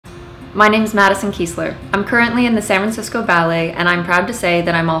My name's Madison Kiesler. I'm currently in the San Francisco Ballet, and I'm proud to say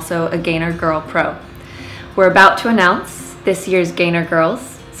that I'm also a Gaynor Girl Pro. We're about to announce this year's Gaynor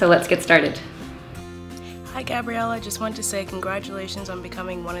Girls, so let's get started. Hi Gabriella, just want to say congratulations on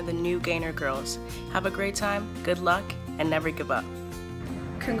becoming one of the new Gaynor Girls. Have a great time, good luck, and never give up.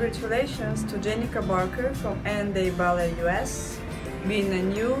 Congratulations to Jenica Barker from N-Day Ballet US, being a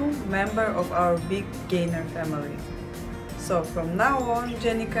new member of our big Gaynor family. So from now on,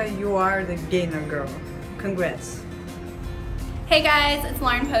 Jenica, you are the Gaynor Girl. Congrats! Hey guys, it's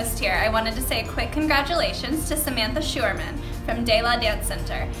Lauren Post here. I wanted to say a quick congratulations to Samantha Schurman from De La Dance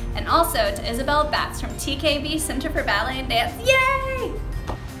Center, and also to Isabel Batts from TKB Center for Ballet and Dance. Yay!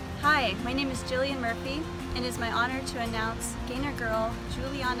 Hi, my name is Jillian Murphy, and it is my honor to announce Gaynor Girl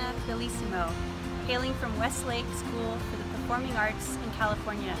Juliana Bellissimo, hailing from Westlake School for the Performing Arts in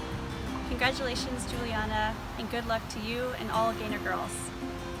California. Congratulations, Juliana, and good luck to you and all Gaynor girls.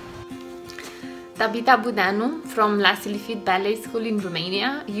 Tabita Budanu from La Silifit Ballet School in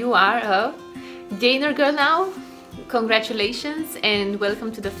Romania. You are a Gaynor girl now. Congratulations and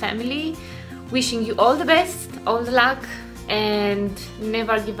welcome to the family. Wishing you all the best, all the luck, and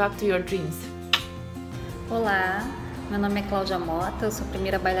never give up to your dreams. Olá, meu nome é Cláudia Mota, eu sou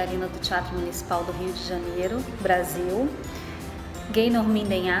primeira bailarina do Teatro Municipal do Rio de Janeiro, Brasil, Gaynor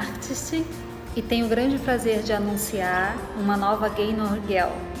Minden Artist, e tenho o grande prazer de anunciar uma nova Gaynor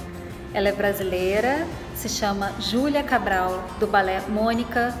Girl. Ela é brasileira, se chama Júlia Cabral, do balé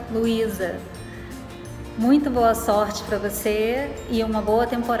Mônica Luísa. Muito boa sorte para você e uma boa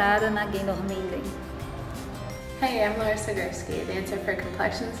temporada na Gaynor Minden. Hey, I'm Larissa Gursky, dancer for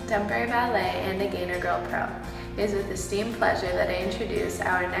Complexions Contemporary Ballet and a Gaynor Girl Pro. It is with esteemed pleasure that I introduce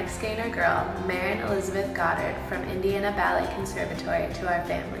our next Gaynor Girl, Marin Elizabeth Goddard from Indiana Ballet Conservatory, to our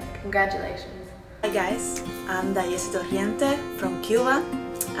family. Congratulations. Hi guys, I'm Dayes Torriente from Cuba.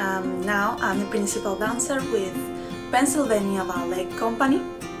 Now I'm a principal dancer with Pennsylvania Ballet Company,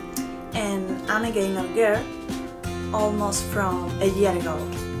 and I'm a Gaynor girl almost from a year ago.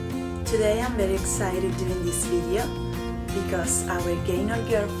 Today I'm very excited doing this video because our Gaynor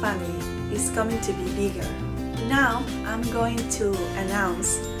girl family is coming to be bigger. Now I'm going to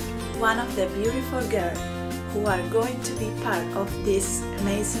announce one of the beautiful girls who are going to be part of this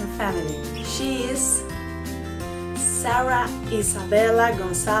amazing family. She is Sarah Isabella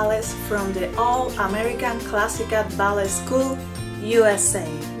Gonzalez from the All-American Classical Ballet School, USA.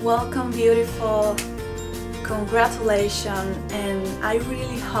 Welcome, beautiful. Congratulations, and I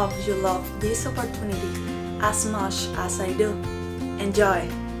really hope you love this opportunity as much as I do. Enjoy!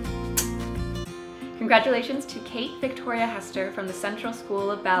 Congratulations to Kate Victoria Hester from the Central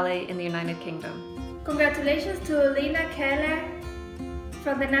School of Ballet in the United Kingdom. Congratulations to Lina Keller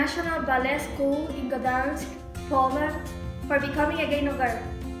from the National Ballet School in Gdansk, Poland, for becoming a Gaynor girl.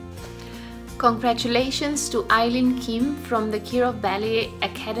 Congratulations to Eileen Kim from the Kirov Ballet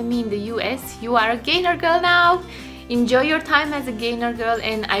Academy in the US. You are a Gaynor girl now. Enjoy your time as a Gaynor girl,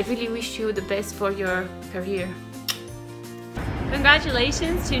 and I really wish you the best for your career.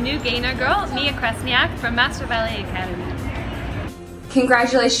 Congratulations to new Gaynor girl, Mia Kresniak from Master Ballet Academy.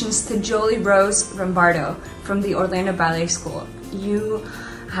 Congratulations to Jolie Rose Rombardo from the Orlando Ballet School. You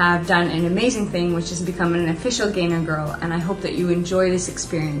have done an amazing thing, which is become an official Gaynor girl, and I hope that you enjoy this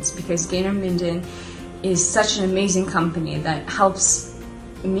experience because Gaynor Minden is such an amazing company that helps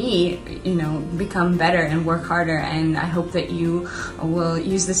me, become better and work harder, and I hope that you will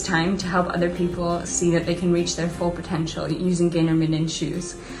use this time to help other people see that they can reach their full potential using Gaynor Minden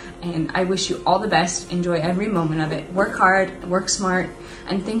shoes. And I wish you all the best, enjoy every moment of it, work hard, work smart,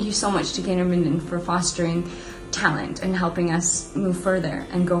 and thank you so much to Gaynor Minden for fostering talent and helping us move further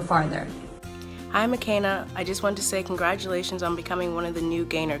and go farther. Hi McKenna, I just want to say congratulations on becoming one of the new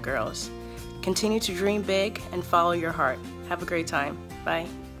Gaynor girls. Continue to dream big and follow your heart. Have a great time. Bye.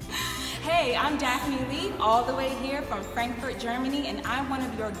 Hey, I'm Daphne Lee, all the way here from Frankfurt, Germany, and I'm one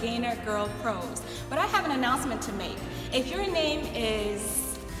of your Gaynor Girl Pros. But I have an announcement to make. If your name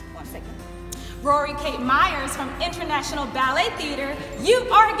is, Rory Kate Myers from International Ballet Theater, you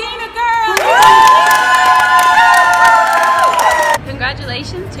are a Gaynor Girl!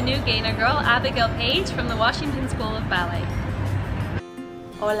 Congratulations to new Gaynor girl, Abigail Page from the Washington School of Ballet.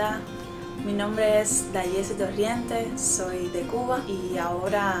 Hola, mi nombre es Dayes Torriente, soy de Cuba y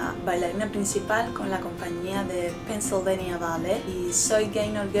ahora bailarina principal con la compañía de Pennsylvania Ballet y soy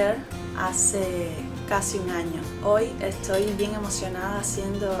Gaynor Girl hace casi un año. Hoy estoy bien emocionada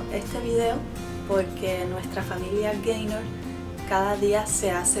haciendo este video porque nuestra familia Gaynor cada día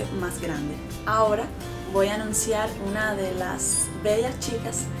se hace más grande. Ahora voy a anunciar una de las bellas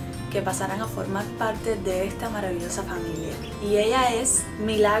chicas que pasarán a formar parte de esta maravillosa familia. Y ella es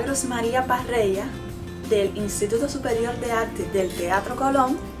Milagros María Parreira, del Instituto Superior de Arte del Teatro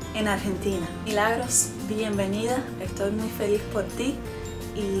Colón en Argentina. Milagros, bienvenida, estoy muy feliz por ti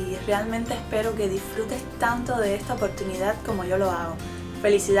y realmente espero que disfrutes tanto de esta oportunidad como yo lo hago.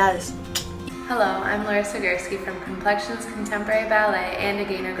 ¡Felicidades! Hello, I'm Larissa Gursky from Complexions Contemporary Ballet and a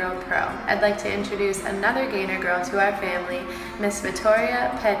Gaynor Girl Pro. I'd like to introduce another Gaynor Girl to our family, Miss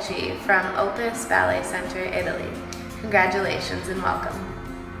Vittoria Pecci from Opus Ballet Center, Italy. Congratulations and welcome.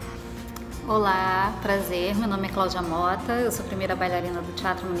 Olá, prazer, meu nome é Cláudia Mota, eu sou primeira bailarina do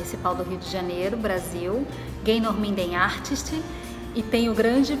Teatro Municipal do Rio de Janeiro, Brasil, Gaynor Minden Artist, e tenho o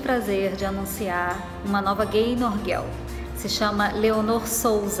grande prazer de anunciar uma nova Gaynor Girl. Se chama Leonor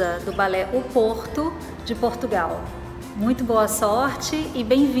Souza, do Balé O Porto, de Portugal. Muito boa sorte e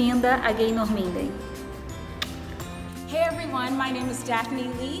bem-vinda a Gaynor Minden. Hey everyone, my name is Daphne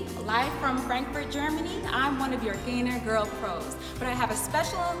Lee, live from Frankfurt, Germany. I'm one of your Gaynor Girl Pros, but I have a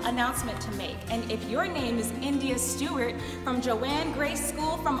special announcement to make. And if your name is India Stewart from Joanne Grace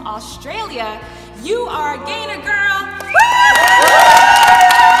School from Australia, you are a Gaynor Girl.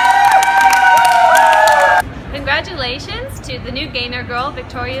 Congratulations to the new Gaynor girl,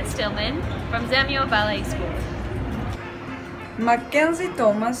 Victoria Stillman, from Zamio Ballet School. Mackenzie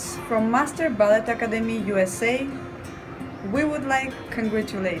Thomas from Master Ballet Academy USA. We would like to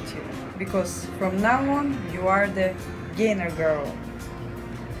congratulate you, because from now on you are the Gaynor Girl.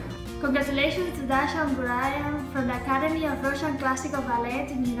 Congratulations to Dasha and Brian from the Academy of Russian Classical Ballet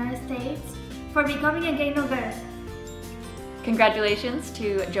in the United States for becoming a Gaynor Girl. Congratulations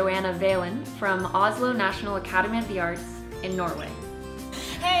to Joanna Valen from Oslo National Academy of the Arts in Norway.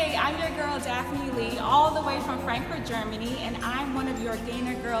 Hey, I'm your girl Daphne Lee, all the way from Frankfurt, Germany, and I'm one of your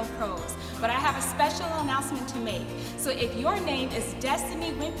Gaynor Girl Pros. But I have a special announcement to make. So if your name is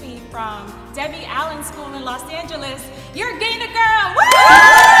Destiny Wimpy from Debbie Allen School in Los Angeles, you're a Gaynor Girl! Woo!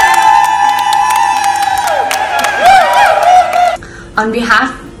 On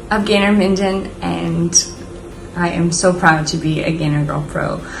behalf of Gaynor Minden, and I am so proud to be a Gaynor Girl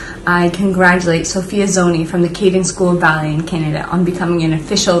Pro, I congratulate Sophia Zoni from the Caden School of Ballet in Canada on becoming an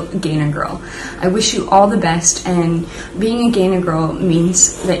official Gaynor Girl. I wish you all the best, and being a Gaynor Girl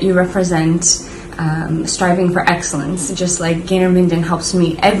means that you represent striving for excellence, just like Gaynor Minden helps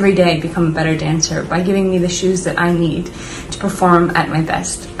me every day become a better dancer by giving me the shoes that I need to perform at my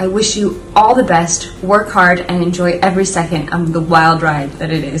best. I wish you all the best, work hard, and enjoy every second of the wild ride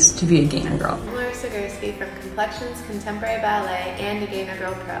that it is to be a Gaynor Girl. From Complexions Contemporary Ballet and a Gaynor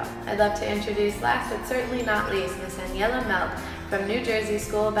Girl Pro. I'd love to introduce last but certainly not least Miss Aniela Melk from New Jersey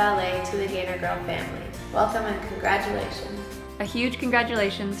School of Ballet to the Gaynor Girl family. Welcome and congratulations. A huge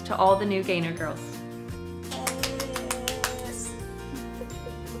congratulations to all the new Gaynor girls.